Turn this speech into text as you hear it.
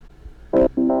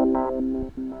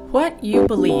What you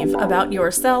believe about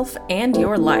yourself and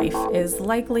your life is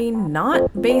likely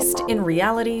not based in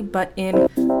reality, but in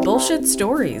bullshit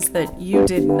stories that you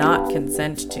did not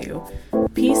consent to,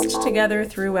 pieced together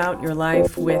throughout your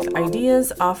life with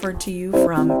ideas offered to you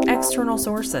from external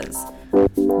sources.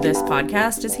 This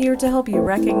podcast is here to help you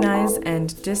recognize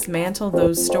and dismantle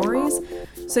those stories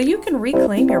so you can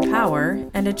reclaim your power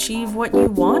and achieve what you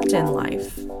want in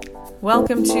life.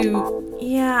 Welcome to,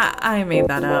 yeah, I made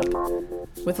that up,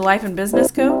 with life and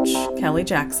business coach, Kelly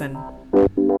Jackson.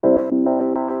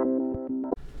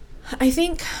 I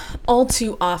think all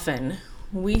too often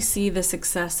we see the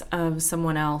success of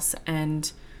someone else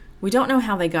and we don't know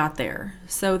how they got there.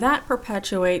 So that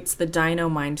perpetuates the dino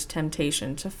mind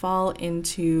temptation to fall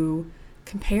into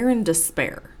compare and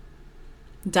despair.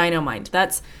 Dino mind,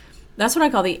 that's what I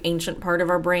call the ancient part of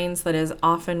our brains that is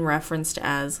often referenced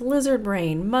as lizard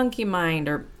brain, monkey mind,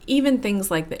 or even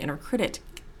things like the inner critic,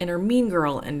 inner mean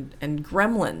girl, and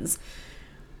gremlins.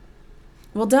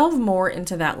 We'll delve more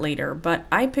into that later, but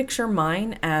I picture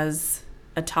mine as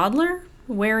a toddler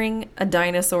wearing a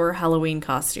dinosaur Halloween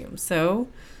costume. So,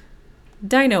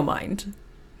 Dino Mind.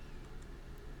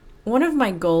 One of my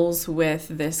goals with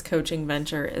this coaching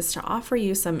venture is to offer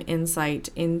you some insight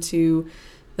into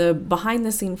the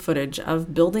behind-the-scene footage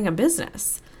of building a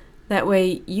business. That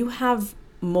way you have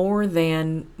more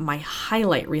than my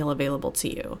highlight reel available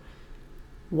to you.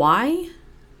 Why?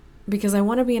 Because I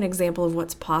want to be an example of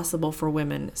what's possible for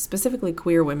women, specifically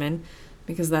queer women,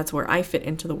 because that's where I fit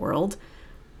into the world,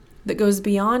 that goes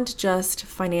beyond just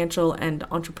financial and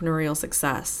entrepreneurial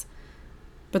success,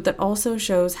 but that also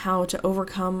shows how to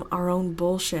overcome our own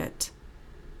bullshit,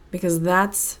 because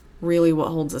that's really what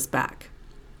holds us back.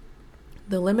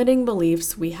 The limiting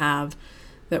beliefs we have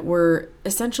that were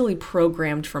essentially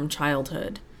programmed from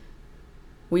childhood.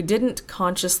 We didn't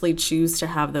consciously choose to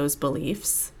have those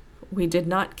beliefs. We did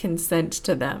not consent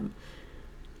to them.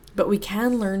 But we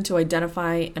can learn to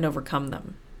identify and overcome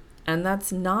them. And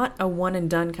that's not a one and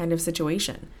done kind of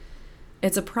situation.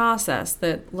 It's a process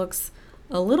that looks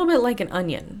a little bit like an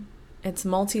onion. It's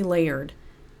multi-layered.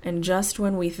 And just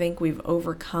when we think we've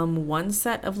overcome one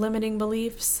set of limiting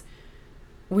beliefs,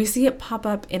 we see it pop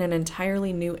up in an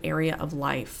entirely new area of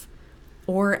life,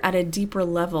 or at a deeper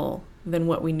level than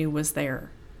what we knew was there.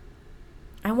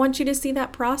 I want you to see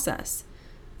that process.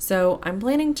 So I'm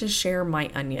planning to share my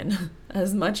onion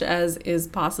as much as is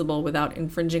possible without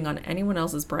infringing on anyone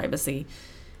else's privacy.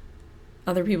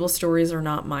 Other people's stories are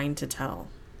not mine to tell.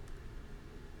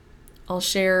 I'll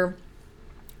share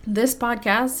this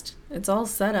podcast. It's all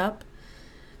set up.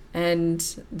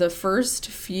 And the first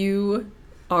few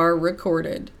are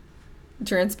recorded.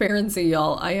 Transparency,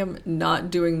 y'all. I am not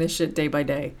doing this shit day by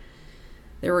day.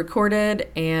 They're recorded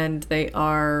and they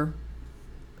are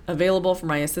available for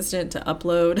my assistant to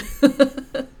upload.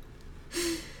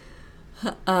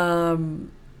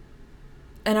 And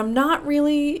I'm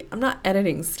not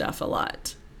editing stuff a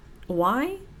lot.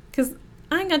 Why? Because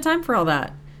I ain't got time for all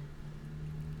that.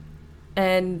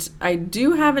 And I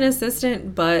do have an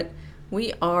assistant, but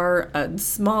we are a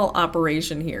small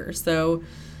operation here. So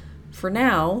for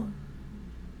now,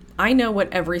 I know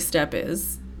what every step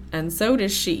is, and so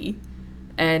does she.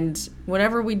 And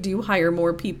whenever we do hire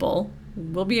more people,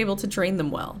 we'll be able to train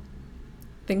them well.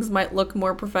 Things might look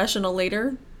more professional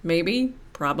later, maybe,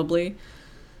 probably.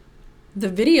 The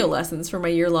video lessons for my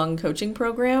year-long coaching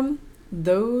program,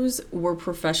 those were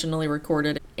professionally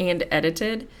recorded and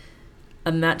edited,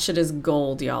 and that shit is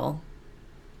gold, y'all.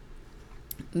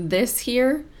 This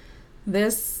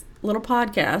little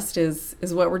podcast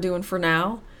is what we're doing for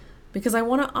now, because I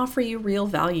want to offer you real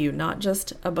value, not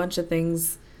just a bunch of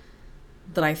things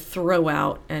that I throw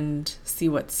out and see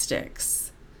what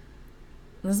sticks.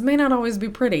 This may not always be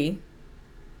pretty,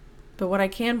 but what I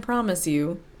can promise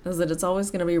you is that it's always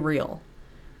going to be real.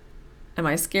 Am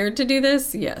I scared to do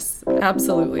this? Yes,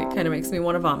 absolutely. It kind of makes me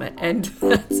want to vomit, and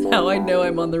that's how I know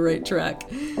I'm on the right track.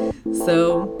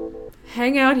 So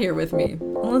hang out here with me.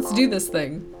 Let's do this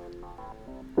thing.